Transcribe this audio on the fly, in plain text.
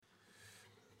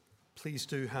Please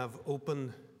do have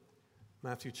open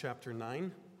Matthew chapter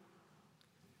 9.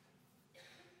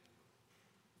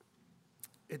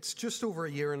 It's just over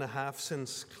a year and a half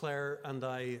since Claire and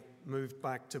I moved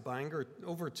back to Bangor.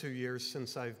 Over 2 years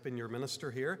since I've been your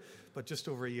minister here, but just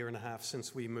over a year and a half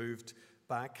since we moved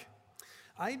back.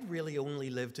 I'd really only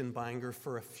lived in Bangor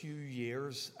for a few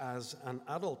years as an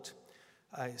adult.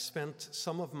 I spent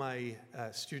some of my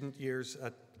student years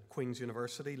at Queen's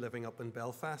University living up in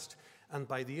Belfast, and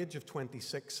by the age of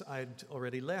 26 I'd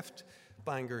already left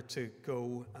Bangor to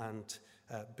go and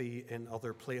be in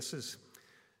other places.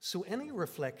 So any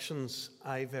reflections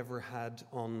I've ever had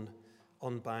on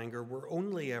Bangor were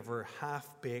only ever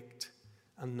half-baked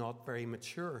and not very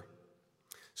mature.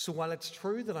 So while it's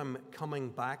true that I'm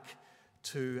coming back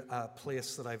to a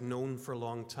place that I've known for a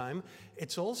long time,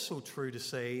 it's also true to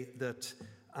say that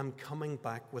I'm coming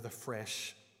back with a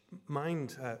fresh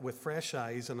mind, with fresh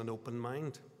eyes and an open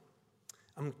mind.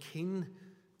 I'm keen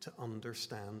to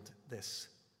understand this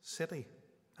city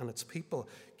and its people,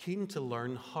 keen to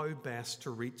learn how best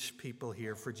to reach people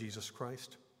here for Jesus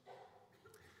Christ.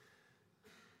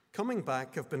 Coming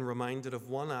back, I've been reminded of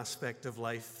one aspect of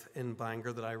life in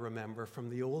Bangor that I remember from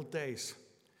the old days.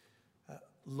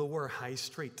 Lower High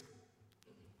Street.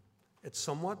 It's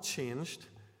somewhat changed,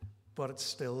 but it's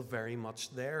still very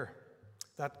much there.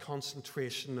 That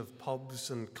concentration of pubs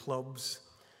and clubs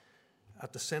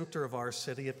at the centre of our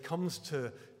city, it comes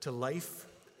to life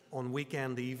on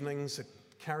weekend evenings. It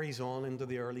carries on into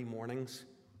the early mornings.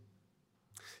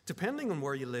 Depending on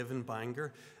where you live in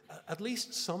Bangor, at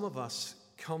least some of us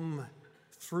come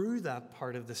through that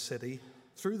part of the city,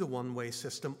 through the one-way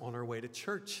system on our way to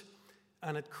church.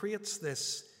 And it creates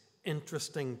this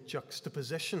interesting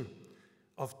juxtaposition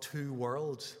of two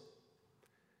worlds.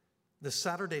 The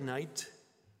Saturday night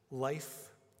life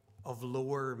of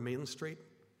Lower Main Street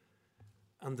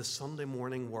and the Sunday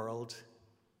morning world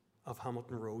of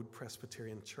Hamilton Road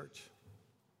Presbyterian Church.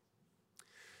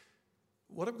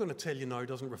 What I'm going to tell you now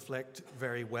doesn't reflect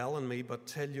very well on me, but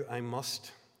tell you I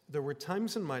must. There were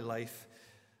times in my life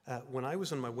when I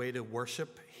was on my way to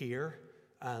worship here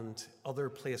and other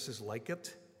places like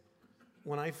it,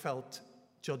 when I felt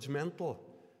judgmental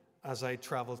as I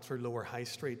traveled through Lower High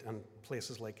Street and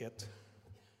places like it.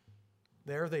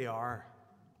 There they are,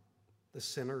 the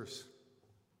sinners,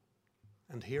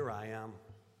 and here I am,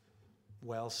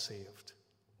 well saved.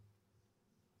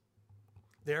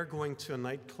 They're going to a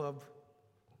nightclub,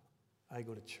 I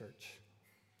go to church.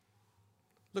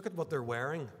 Look at what they're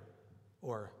wearing,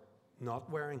 or not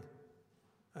wearing,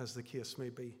 as the case may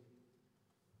be.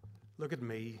 Look at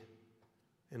me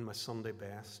in my Sunday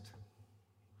best.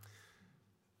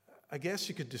 I guess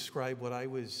you could describe what I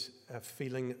was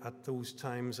feeling at those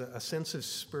times, a sense of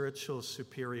spiritual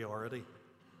superiority.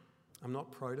 I'm not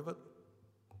proud of it,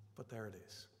 but there it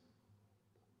is.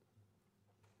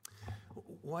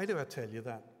 Why do I tell you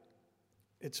that?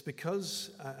 It's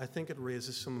because I think it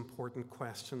raises some important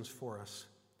questions for us.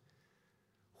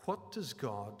 What does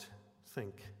God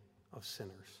think of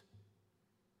sinners?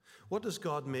 What does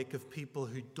God make of people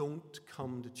who don't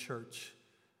come to church,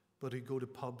 but who go to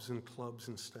pubs and clubs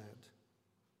instead?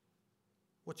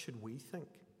 What should we think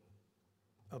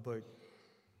about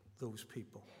those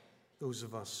people, those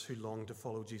of us who long to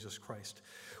follow Jesus Christ?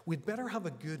 We'd better have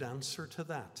a good answer to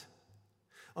that.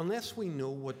 Unless we know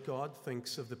what God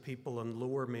thinks of the people on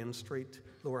Lower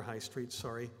High Street,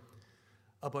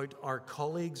 about our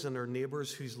colleagues and our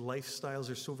neighbours whose lifestyles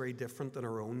are so very different than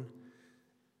our own,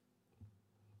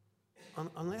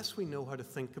 unless we know how to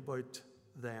think about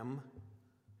them,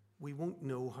 we won't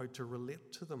know how to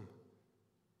relate to them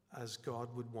as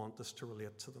God would want us to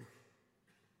relate to them.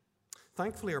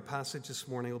 Thankfully, our passage this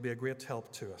morning will be a great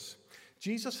help to us.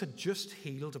 Jesus had just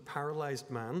healed a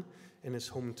paralyzed man in his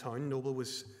hometown. Noble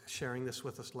was sharing this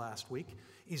with us last week.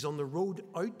 He's on the road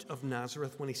out of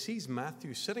Nazareth when he sees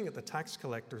Matthew sitting at the tax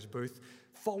collector's booth.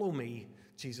 "Follow me,"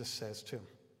 Jesus says to him.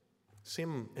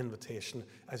 Same invitation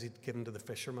as he'd given to the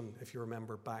fishermen, if you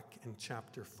remember back in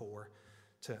chapter 4,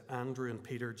 to Andrew and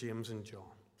Peter, James and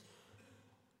John.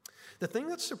 The thing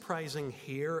that's surprising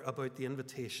here about the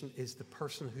invitation is the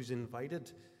person who's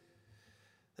invited.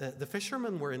 The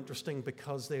fishermen were interesting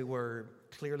because they were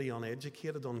clearly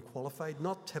uneducated, unqualified,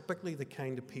 not typically the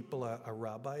kind of people a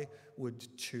rabbi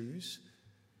would choose.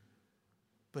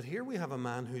 But here we have a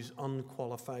man who's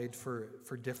unqualified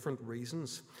for different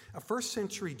reasons. A first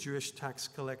century Jewish tax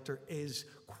collector is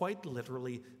quite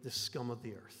literally the scum of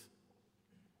the earth.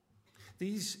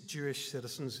 These Jewish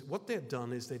citizens, what they'd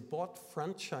done is they'd bought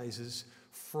franchises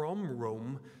from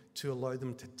Rome to allow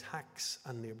them to tax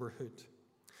a neighborhood.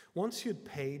 Once you'd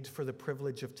paid for the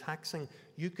privilege of taxing,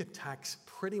 you could tax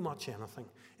pretty much anything.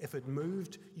 If it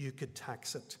moved, you could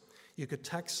tax it. You could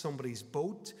tax somebody's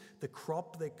boat, the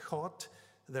crop they caught,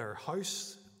 their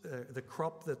house,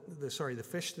 the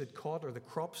fish they'd caught, or the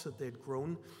crops that they'd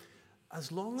grown.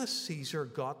 As long as Caesar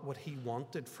got what he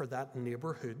wanted for that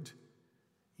neighborhood,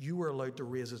 you were allowed to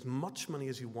raise as much money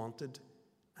as you wanted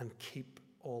and keep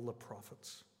all the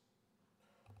profits.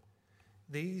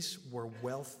 These were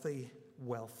wealthy,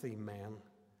 wealthy men.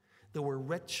 They were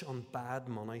rich on bad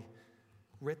money,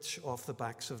 rich off the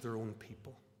backs of their own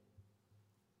people.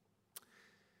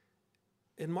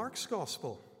 In Mark's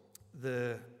Gospel,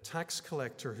 the tax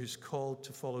collector who's called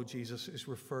to follow Jesus is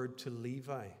referred to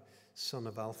Levi, son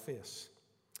of Alphaeus.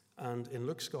 And in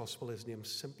Luke's Gospel, his name's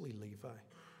simply Levi.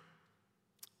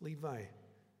 Levi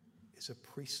is a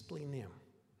priestly name.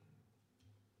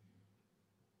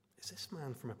 Is this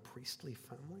man from a priestly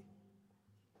family?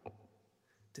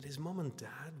 Did his mom and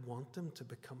dad want him to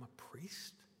become a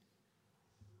priest?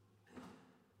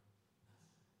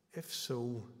 If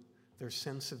so, their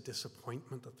sense of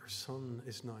disappointment that their son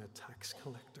is now a tax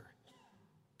collector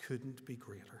couldn't be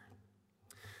greater.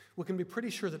 We can be pretty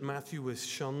sure that Matthew was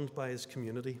shunned by his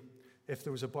community. If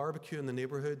there was a barbecue in the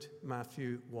neighborhood,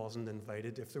 Matthew wasn't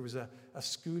invited. If there was a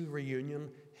school reunion,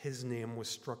 his name was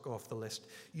struck off the list.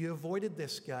 You avoided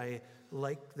this guy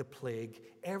like the plague.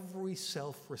 Every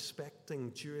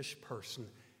self-respecting Jewish person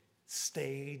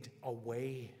stayed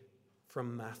away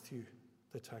from Matthew,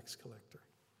 the tax collector.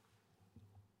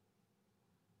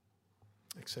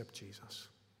 Except Jesus.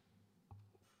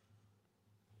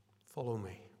 Follow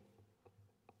me.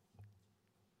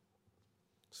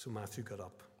 So Matthew got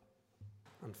up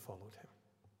and followed him.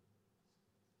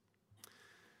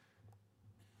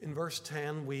 In verse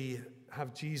 10, we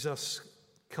have Jesus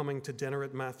coming to dinner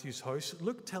at Matthew's house.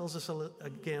 Luke tells us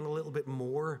again a little bit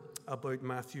more about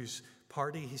Matthew's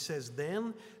party. He says,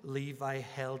 then Levi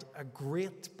held a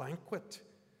great banquet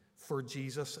for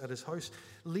Jesus at his house.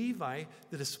 Levi,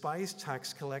 the despised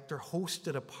tax collector,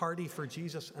 hosted a party for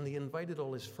Jesus, and he invited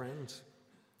all his friends.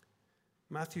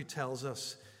 Matthew tells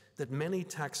us that many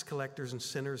tax collectors and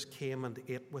sinners came and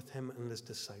ate with him and his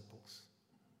disciples.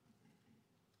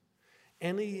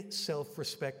 Any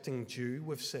self-respecting Jew,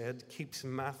 we've said, keeps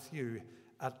Matthew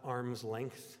at arm's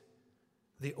length.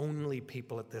 The only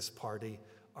people at this party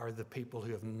are the people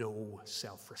who have no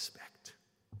self-respect.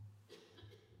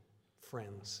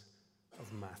 Friends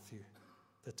of Matthew,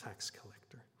 the tax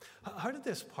collector. How did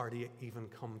this party even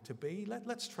come to be?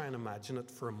 Let's try and imagine it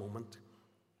for a moment.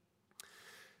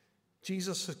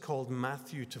 Jesus had called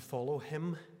Matthew to follow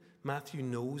him. Matthew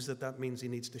knows that means he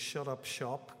needs to shut up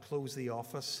shop, close the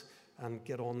office, and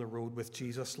get on the road with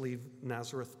Jesus, leave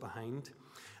Nazareth behind.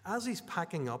 As he's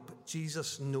packing up,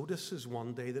 Jesus notices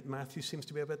one day that Matthew seems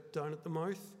to be a bit down at the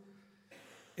mouth.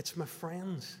 It's my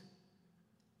friends.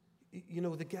 You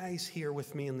know, the guys here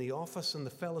with me in the office and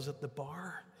the fellas at the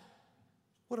bar.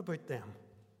 What about them?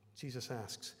 Jesus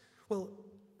asks. Well,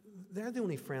 they're the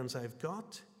only friends I've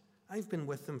got. I've been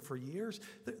with them for years.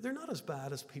 They're not as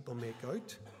bad as people make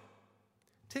out.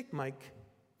 Take Mike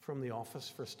from the office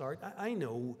for a start. I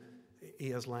know he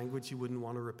has language you wouldn't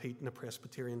want to repeat in a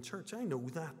Presbyterian church. I know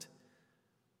that.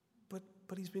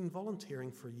 But he's been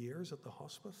volunteering for years at the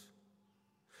hospice.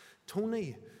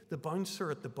 Tony, the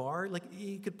bouncer at the bar,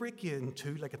 he could break you in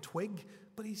two like a twig,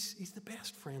 but he's the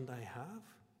best friend I have.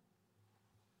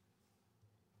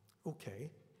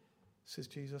 Okay, says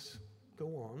Jesus,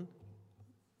 go on.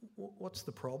 What's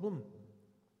the problem?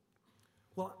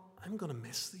 Well, I'm going to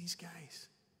miss these guys.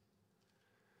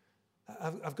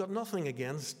 I've got nothing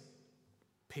against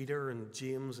Peter and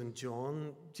James and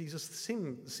John. Jesus, they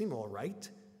seem all right,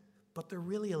 but they're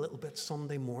really a little bit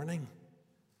Sunday morning.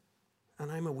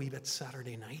 And I'm a wee bit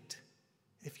Saturday night,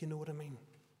 if you know what I mean.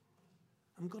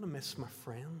 I'm going to miss my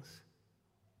friends.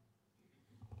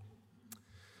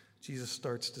 Jesus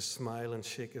starts to smile and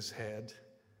shake his head.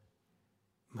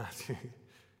 Matthew,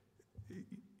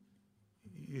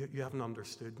 you haven't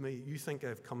understood me. You think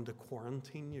I've come to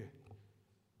quarantine you.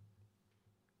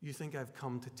 You think I've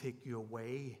come to take you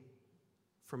away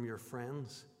from your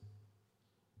friends.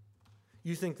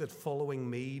 You think that following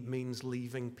me means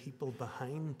leaving people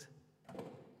behind.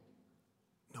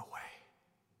 No way.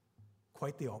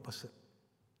 Quite the opposite.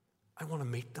 I want to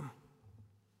meet them.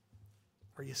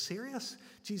 Are you serious?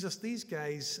 Jesus, these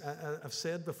guys, I've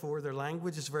said before, their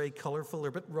language is very colorful. They're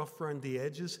a bit rough around the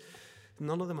edges.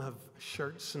 None of them have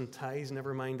shirts and ties,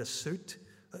 never mind a suit.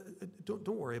 Don't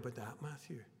worry about that,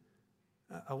 Matthew.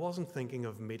 I wasn't thinking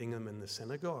of meeting them in the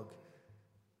synagogue.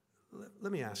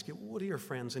 Let me ask you, what do your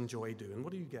friends enjoy doing?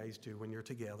 What do you guys do when you're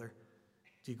together?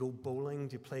 Do you go bowling?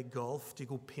 Do you play golf? Do you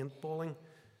go paintballing?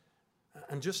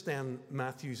 And just then,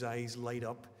 Matthew's eyes light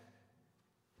up.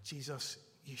 Jesus,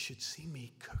 you should see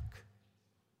me cook.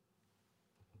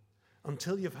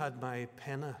 Until you've had my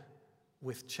penna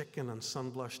with chicken and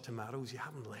sun-blushed tomatoes, you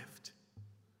haven't lived.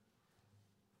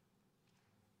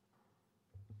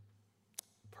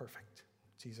 Perfect.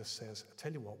 Jesus says, I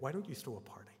tell you what, why don't you throw a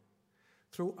party?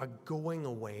 Throw a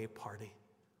going-away party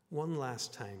one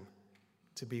last time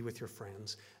to be with your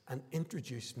friends and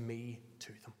introduce me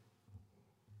to them.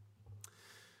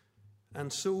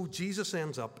 And so Jesus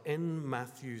ends up in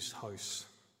Matthew's house.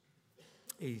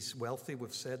 He's wealthy,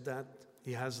 we've said that.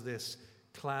 He has this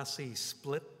classy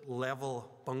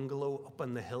split-level bungalow up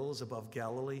in the hills above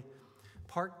Galilee.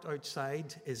 Parked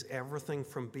outside is everything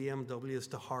from BMWs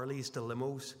to Harleys to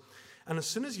limos. And as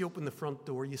soon as you open the front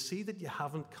door, you see that you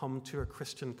haven't come to a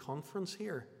Christian conference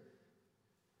here.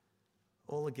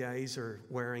 All the guys are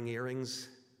wearing earrings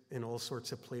in all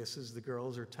sorts of places. The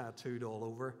girls are tattooed all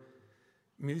over.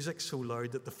 Music so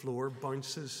loud that the floor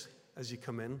bounces as you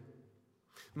come in.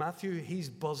 Matthew, he's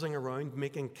buzzing around,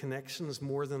 making connections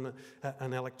more than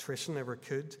an electrician ever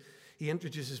could. He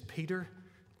introduces Peter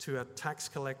to a tax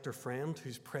collector friend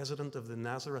who's president of the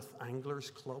Nazareth Anglers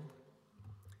Club.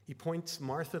 He points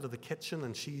Martha to the kitchen,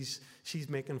 and she's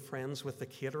making friends with the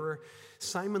caterer.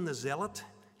 Simon the Zealot,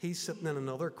 he's sitting in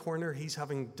another corner. He's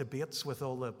having debates with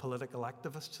all the political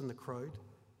activists in the crowd.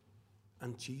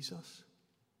 And Jesus,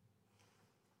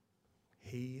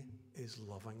 he is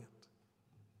loving it.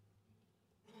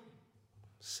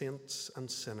 Saints and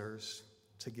sinners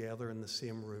together in the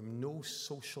same room. No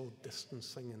social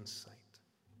distancing in sight.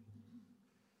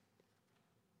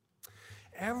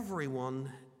 Everyone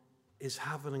is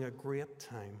having a great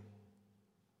time.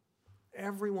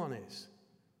 Everyone is.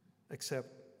 Except,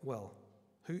 well,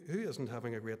 who isn't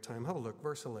having a great time? Have a look,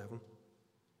 verse 11.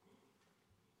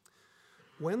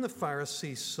 When the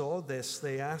Pharisees saw this,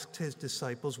 they asked his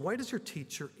disciples, "Why does your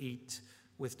teacher eat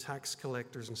with tax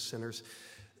collectors and sinners?"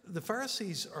 The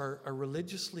Pharisees are a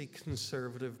religiously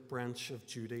conservative branch of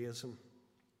Judaism.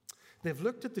 They've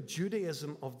looked at the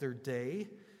Judaism of their day,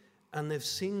 and they've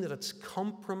seen that it's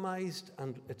compromised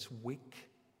and it's weak.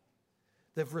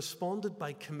 They've responded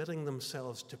by committing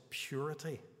themselves to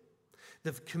purity.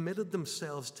 They've committed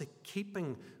themselves to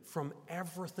keeping from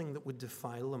everything that would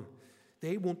defile them.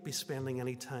 They won't be spending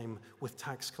any time with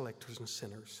tax collectors and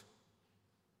sinners.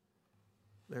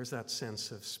 There's that sense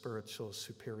of spiritual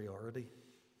superiority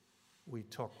we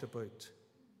talked about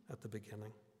at the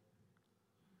beginning.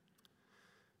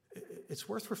 It's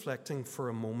worth reflecting for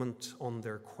a moment on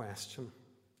their question.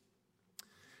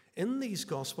 In these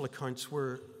gospel accounts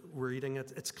we're reading,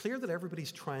 it's clear that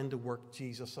everybody's trying to work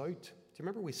Jesus out. Do you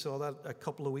remember we saw that a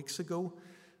couple of weeks ago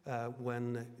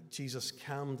when Jesus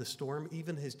calmed the storm?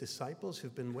 Even his disciples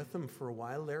who've been with him for a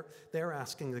while, they're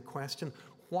asking the question,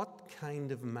 what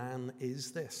kind of man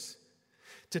is this?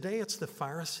 Today it's the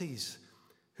Pharisees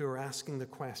who are asking the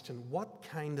question, what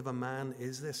kind of a man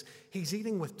is this? He's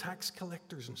eating with tax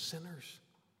collectors and sinners.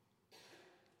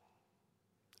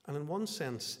 And in one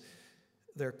sense,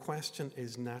 their question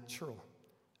is natural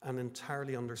and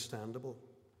entirely understandable.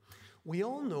 We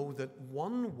all know that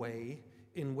one way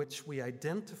in which we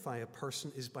identify a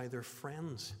person is by their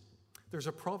friends. There's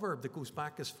a proverb that goes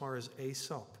back as far as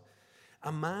Aesop.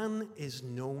 A man is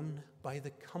known by the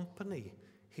company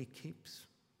he keeps.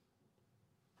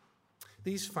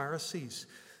 These Pharisees,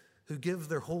 who give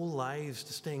their whole lives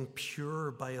to staying pure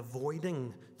by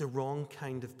avoiding the wrong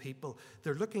kind of people,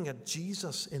 they're looking at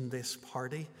Jesus in this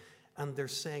party and they're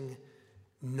saying,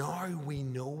 now we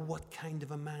know what kind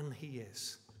of a man he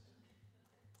is.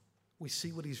 We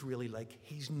see what he's really like.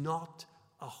 He's not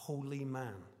a holy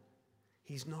man.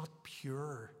 He's not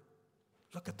pure.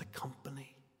 Look at the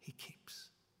company he keeps.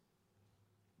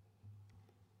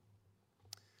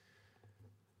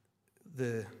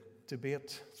 The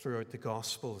debate throughout the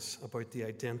Gospels about the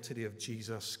identity of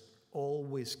Jesus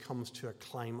always comes to a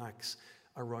climax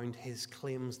around his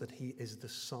claims that he is the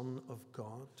Son of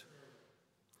God.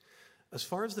 As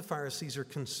far as the Pharisees are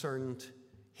concerned,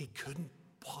 he couldn't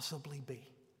possibly be.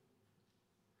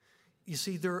 You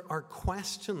see, there are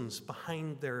questions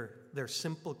behind their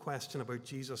simple question about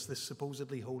Jesus, this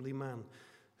supposedly holy man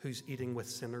who's eating with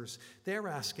sinners. They're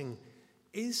asking,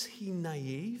 is he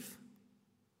naive?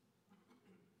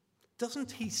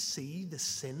 Doesn't he see the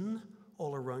sin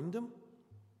all around him?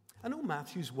 I know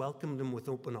Matthew's welcomed him with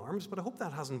open arms, but I hope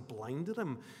that hasn't blinded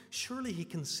him. Surely he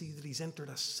can see that he's entered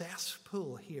a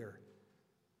cesspool here.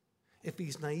 If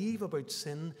he's naive about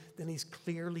sin, then he's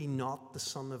clearly not the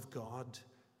Son of God,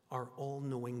 our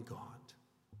all-knowing God.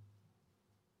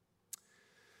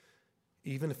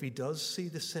 Even if he does see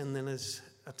the sin, then his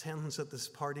attendance at this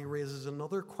party raises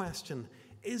another question.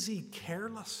 Is he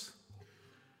careless?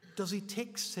 Does he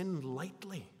take sin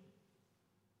lightly?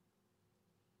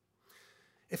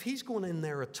 If he's going in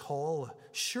there at all,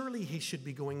 surely he should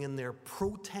be going in there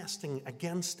protesting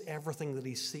against everything that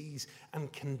he sees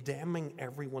and condemning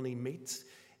everyone he meets.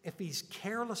 If he's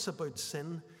careless about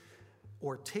sin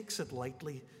or takes it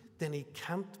lightly, then he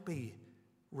can't be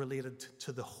related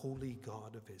to the holy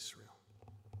God of Israel.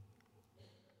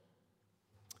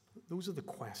 Those are the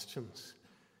questions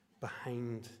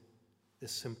behind the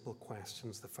simple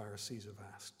questions the Pharisees have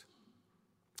asked.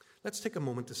 Let's take a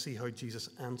moment to see how Jesus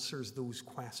answers those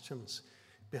questions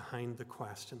behind the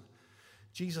question.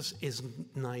 Jesus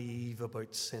isn't naive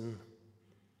about sin.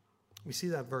 We see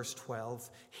that verse 12.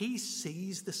 He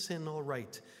sees the sin all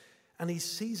right, and he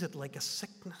sees it like a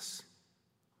sickness.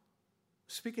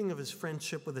 Speaking of his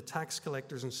friendship with the tax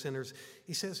collectors and sinners,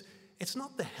 he says, it's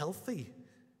not the healthy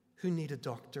who need a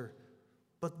doctor,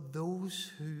 but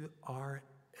those who are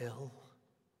ill.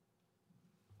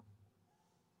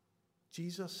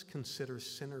 Jesus considers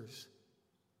sinners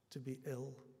to be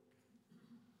ill,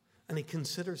 and he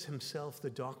considers himself the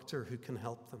doctor who can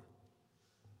help them.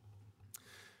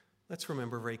 Let's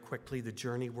remember very quickly the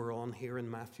journey we're on here in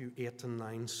Matthew 8 and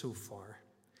 9 so far.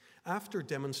 After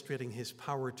demonstrating his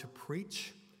power to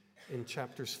preach in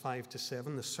chapters 5 to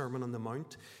 7, the Sermon on the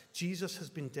Mount, Jesus has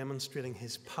been demonstrating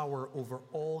his power over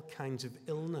all kinds of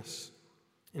illness,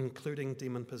 including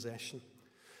demon possession.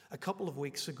 A couple of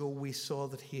weeks ago, we saw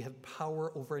that he had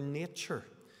power over nature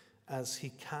as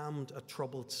he calmed a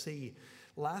troubled sea.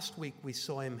 Last week, we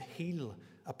saw him heal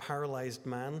a paralyzed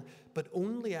man, but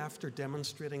only after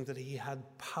demonstrating that he had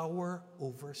power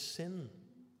over sin.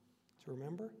 Do you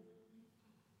remember?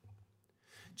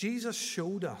 Jesus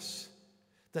showed us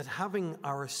that having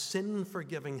our sin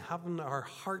forgiven, having our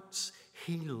hearts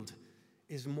healed,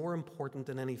 is more important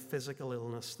than any physical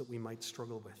illness that we might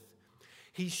struggle with.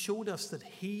 He showed us that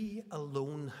he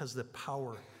alone has the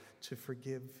power to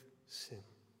forgive sin.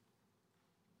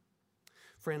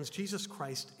 Friends, Jesus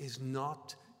Christ is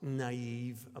not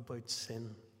naive about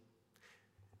sin,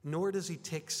 nor does he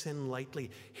take sin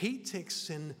lightly. He takes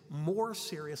sin more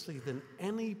seriously than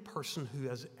any person who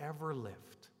has ever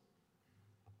lived.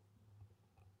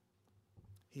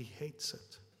 He hates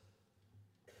it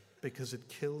because it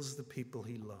kills the people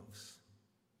he loves.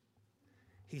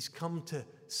 He's come to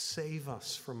save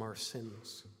us from our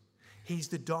sins. He's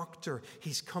the doctor.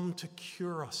 He's come to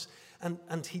cure us.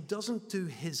 And he doesn't do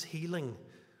his healing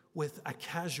with a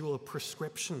casual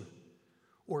prescription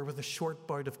or with a short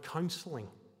bout of counseling.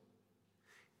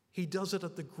 He does it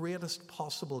at the greatest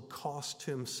possible cost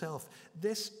to himself.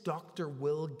 This doctor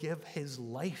will give his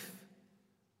life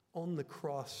on the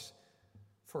cross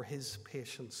for his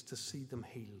patients to see them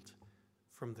healed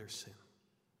from their sin.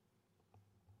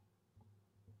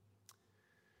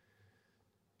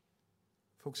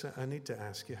 Folks, I need to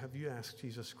ask you, have you asked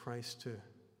Jesus Christ to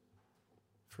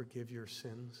forgive your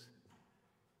sins?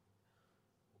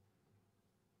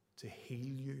 To heal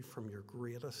you from your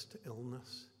greatest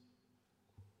illness?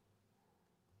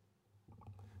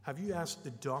 Have you asked the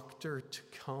doctor to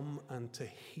come and to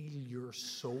heal your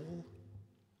soul?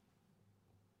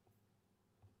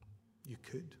 You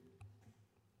could.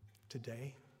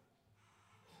 Today.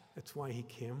 That's why he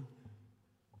came.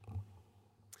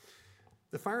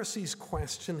 The Pharisees'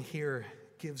 question here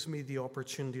gives me the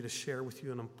opportunity to share with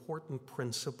you an important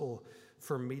principle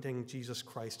for meeting Jesus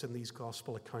Christ in these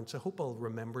gospel accounts. I hope I'll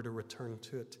remember to return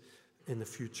to it in the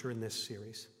future in this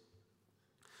series.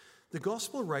 The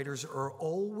gospel writers are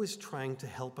always trying to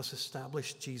help us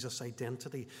establish Jesus'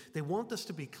 identity. They want us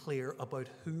to be clear about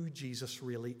who Jesus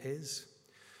really is.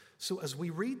 So as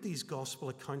we read these gospel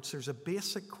accounts, there's a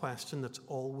basic question that's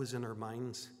always in our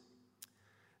minds.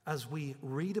 As we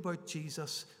read about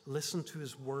Jesus, listen to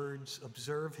his words,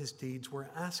 observe his deeds, we're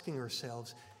asking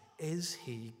ourselves, is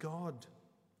he God?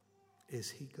 Is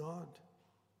he God?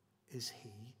 Is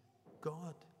he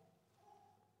God?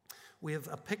 We have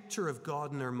a picture of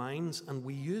God in our minds, and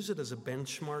we use it as a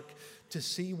benchmark to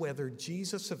see whether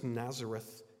Jesus of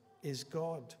Nazareth is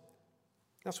God.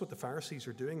 That's what the Pharisees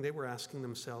are doing. They were asking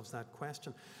themselves that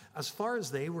question. As far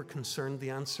as they were concerned, the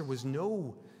answer was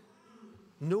no.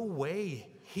 No way.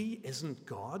 He isn't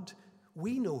God.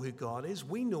 We know who God is.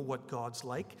 We know what God's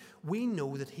like. We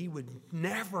know that he would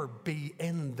never be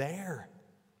in there,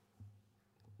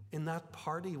 in that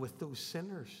party with those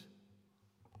sinners.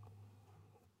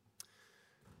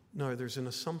 Now, there's an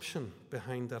assumption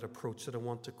behind that approach that I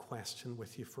want to question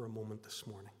with you for a moment this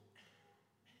morning.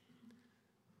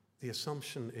 The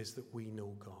assumption is that we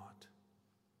know God.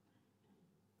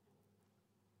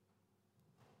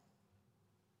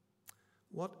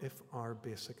 what if our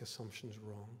basic assumption's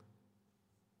wrong?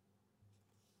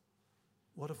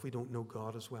 What if we don't know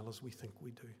God as well as we think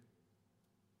we do?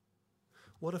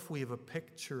 What if we have a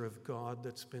picture of God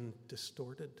that's been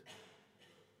distorted?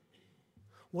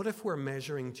 What if we're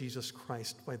measuring Jesus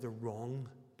Christ by the wrong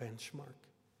benchmark?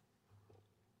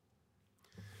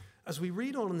 As we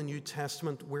read on in the New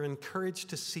Testament, we're encouraged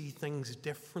to see things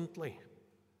differently.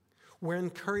 We're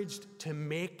encouraged to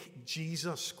make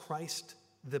Jesus Christ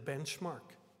the benchmark.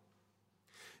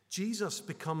 Jesus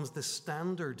becomes the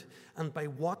standard, and by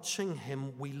watching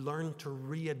him, we learn to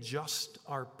readjust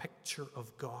our picture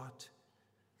of God.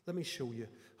 Let me show you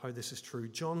how this is true.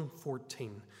 John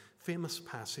 14, famous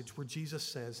passage where Jesus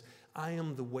says, I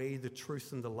am the way, the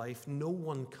truth, and the life. No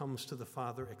one comes to the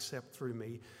Father except through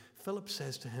me. Philip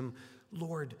says to him,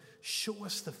 Lord, show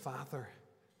us the Father,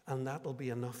 and that'll be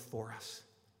enough for us.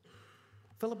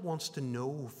 Philip wants to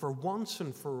know for once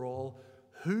and for all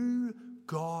who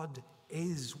God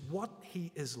is, what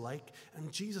he is like.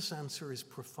 And Jesus' answer is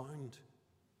profound.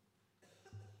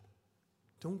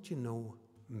 Don't you know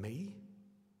me,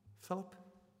 Philip?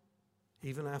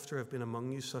 Even after I've been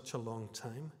among you such a long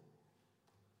time?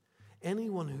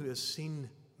 Anyone who has seen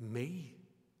me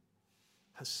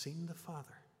has seen the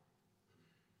Father.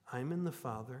 I'm in the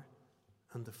Father,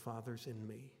 and the Father's in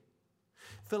me.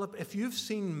 Philip, if you've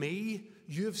seen me,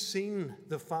 you've seen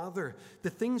the Father. The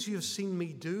things you have seen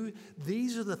me do,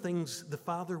 these are the things the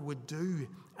Father would do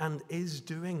and is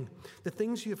doing. The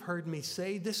things you've heard me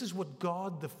say, this is what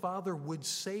God the Father would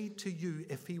say to you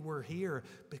if he were here,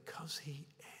 because he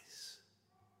is.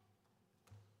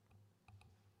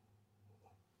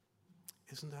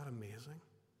 Isn't that amazing?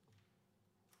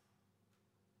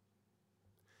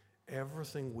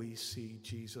 Everything we see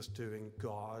Jesus doing,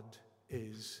 God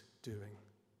is doing.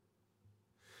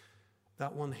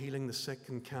 That one healing the sick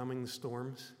and calming the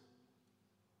storms,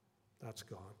 that's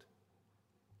God.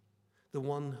 The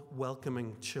one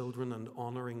welcoming children and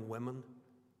honoring women,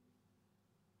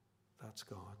 that's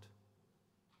God.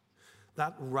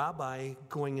 That rabbi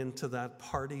going into that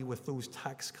party with those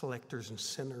tax collectors and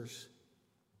sinners,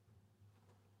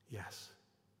 yes,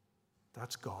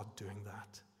 that's God doing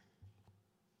that.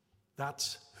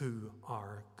 That's who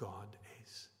our God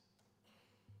is.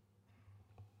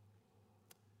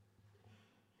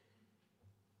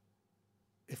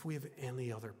 If we have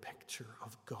any other picture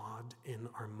of God in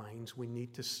our minds, we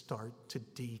need to start to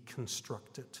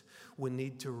deconstruct it. We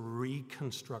need to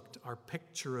reconstruct our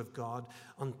picture of God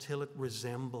until it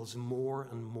resembles more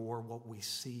and more what we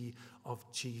see of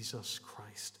Jesus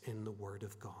Christ in the Word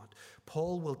of God.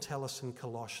 Paul will tell us in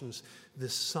Colossians, the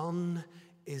Son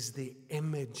is the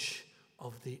image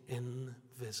of the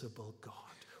invisible God.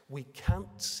 We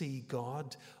can't see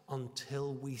God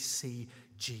until we see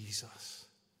Jesus.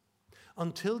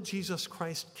 Until Jesus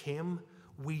Christ came,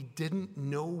 we didn't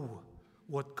know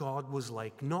what God was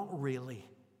like. Not really.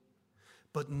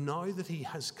 But now that he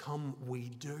has come, we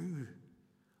do.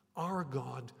 Our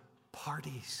God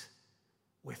parties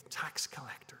with tax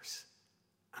collectors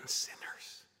and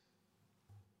sinners.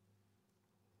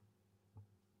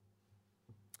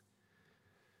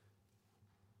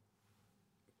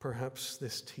 Perhaps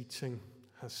this teaching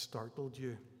has startled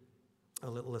you a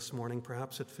little this morning.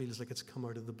 Perhaps it feels like it's come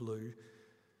out of the blue.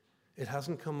 It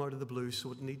hasn't come out of the blue,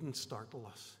 so it needn't startle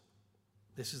us.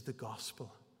 This is the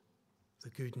gospel, the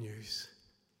good news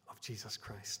of Jesus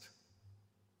Christ.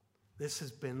 This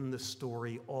has been the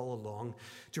story all along.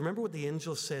 Do you remember what the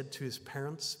angel said to his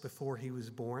parents before he was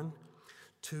born?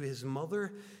 To his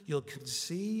mother, you'll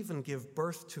conceive and give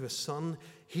birth to a son.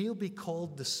 He'll be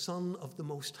called the Son of the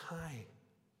Most High.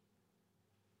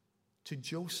 To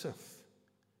Joseph,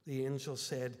 the angel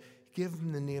said, give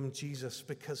him the name Jesus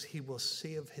because he will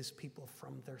save his people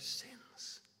from their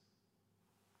sins.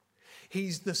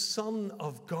 He's the Son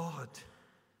of God,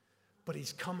 but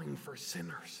he's coming for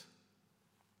sinners.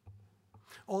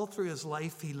 All through his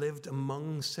life, he lived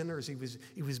among sinners.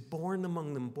 He was born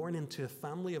among them, born into a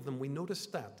family of them. We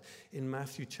noticed that in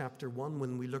Matthew chapter 1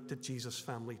 when we looked at Jesus'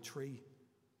 family tree.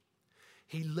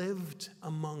 He lived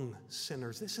among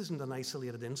sinners. This isn't an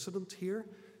isolated incident here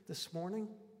this morning.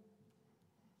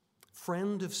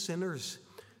 Friend of sinners,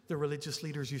 the religious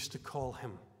leaders used to call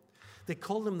him. They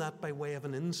called him that by way of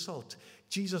an insult.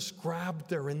 Jesus grabbed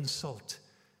their insult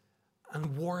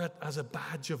and wore it as a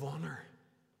badge of honor.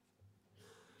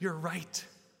 You're right.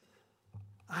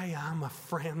 I am a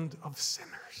friend of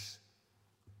sinners.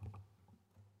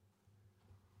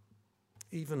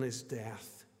 Even his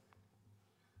death,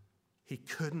 he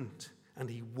couldn't and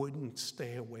he wouldn't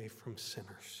stay away from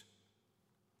sinners.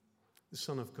 The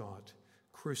Son of God,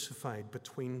 crucified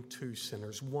between two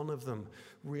sinners, one of them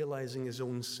realizing his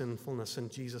own sinfulness and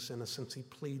Jesus' innocence. He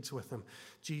pleads with him,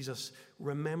 Jesus,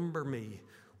 remember me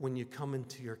when you come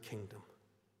into your kingdom.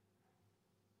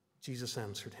 Jesus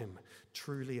answered him,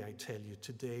 truly I tell you,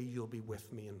 today you'll be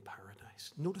with me in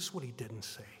paradise. Notice what he didn't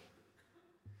say.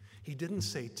 He didn't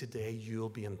say, today you'll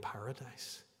be in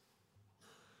paradise.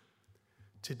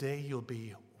 Today you'll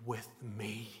be with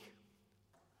me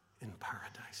in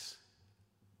paradise.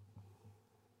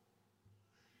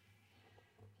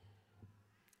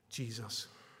 Jesus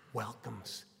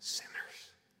welcomes sinners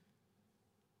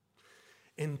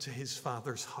into his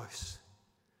Father's house,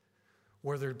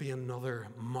 where there'd be another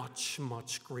much,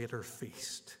 much greater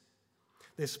feast.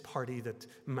 This party that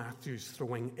Matthew's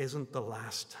throwing isn't the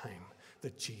last time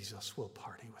that Jesus will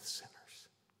party with sinners.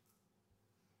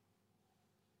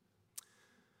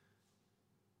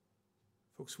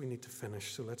 Folks, we need to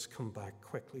finish, so let's come back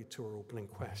quickly to our opening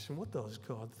question. What does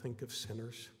God think of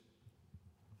sinners?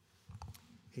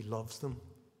 He loves them,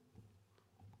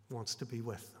 wants to be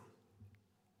with them.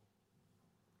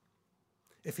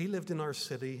 If he lived in our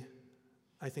city,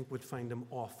 I think we'd find him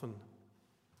often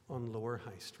on Lower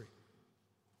High Street.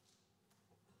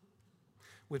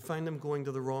 We'd find him going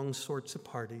to the wrong sorts of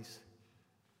parties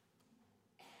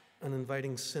and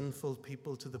inviting sinful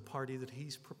people to the party that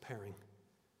he's preparing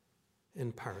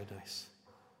in paradise.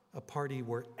 A party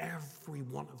where every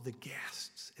one of the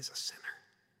guests is a sinner,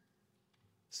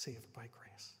 saved by grace.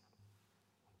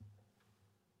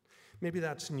 Maybe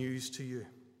that's news to you.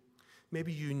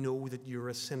 Maybe you know that you're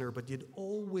a sinner, but you'd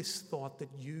always thought that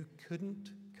you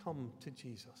couldn't come to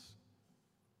Jesus.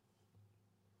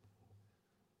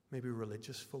 Maybe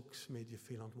religious folks made you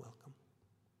feel unwelcome.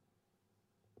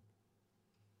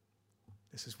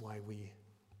 This is why we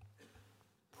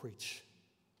preach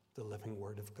the living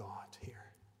Word of God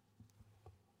here.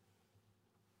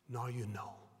 Now you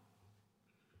know.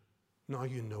 Now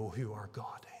you know who our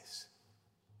God is.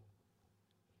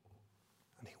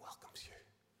 And he welcomes you.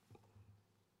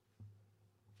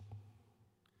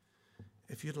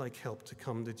 If you'd like help to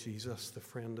come to Jesus, the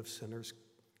friend of sinners,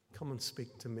 come and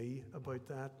speak to me about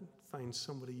that. Find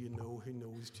somebody you know who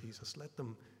knows Jesus. Let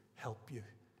them help you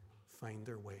find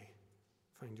your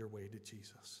way to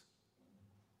Jesus.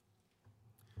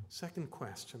 Second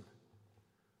question.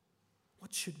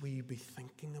 What should we be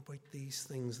thinking about these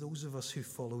things, those of us who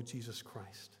follow Jesus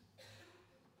Christ?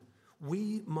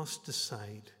 We must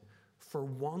decide for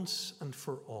once and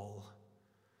for all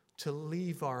to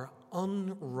leave our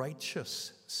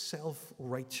unrighteous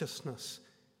self-righteousness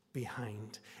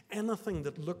behind. Anything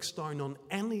that looks down on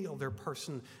any other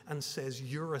person and says,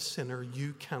 you're a sinner,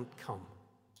 you can't come.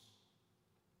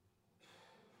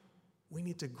 We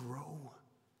need to grow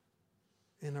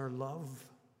in our love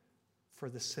for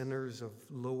the sinners of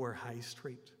Lower High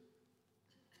Street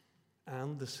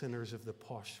and the sinners of the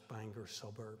posh Bangor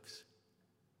suburbs.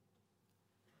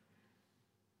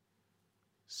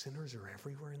 Sinners are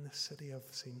everywhere in this city,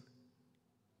 I've seen.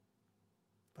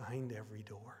 Behind every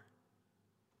door.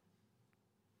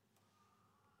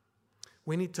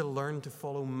 We need to learn to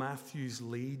follow Matthew's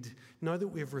lead. Now that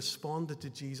we have responded to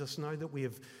Jesus, now that we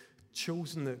have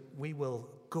chosen that we will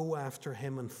go after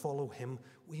him and follow him,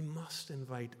 we must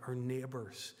invite our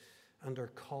neighbors and our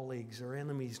colleagues, our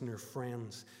enemies and our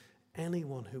friends,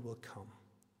 anyone who will come.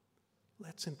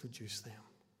 Let's introduce them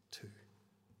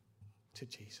to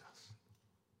Jesus.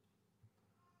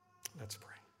 Let's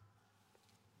pray.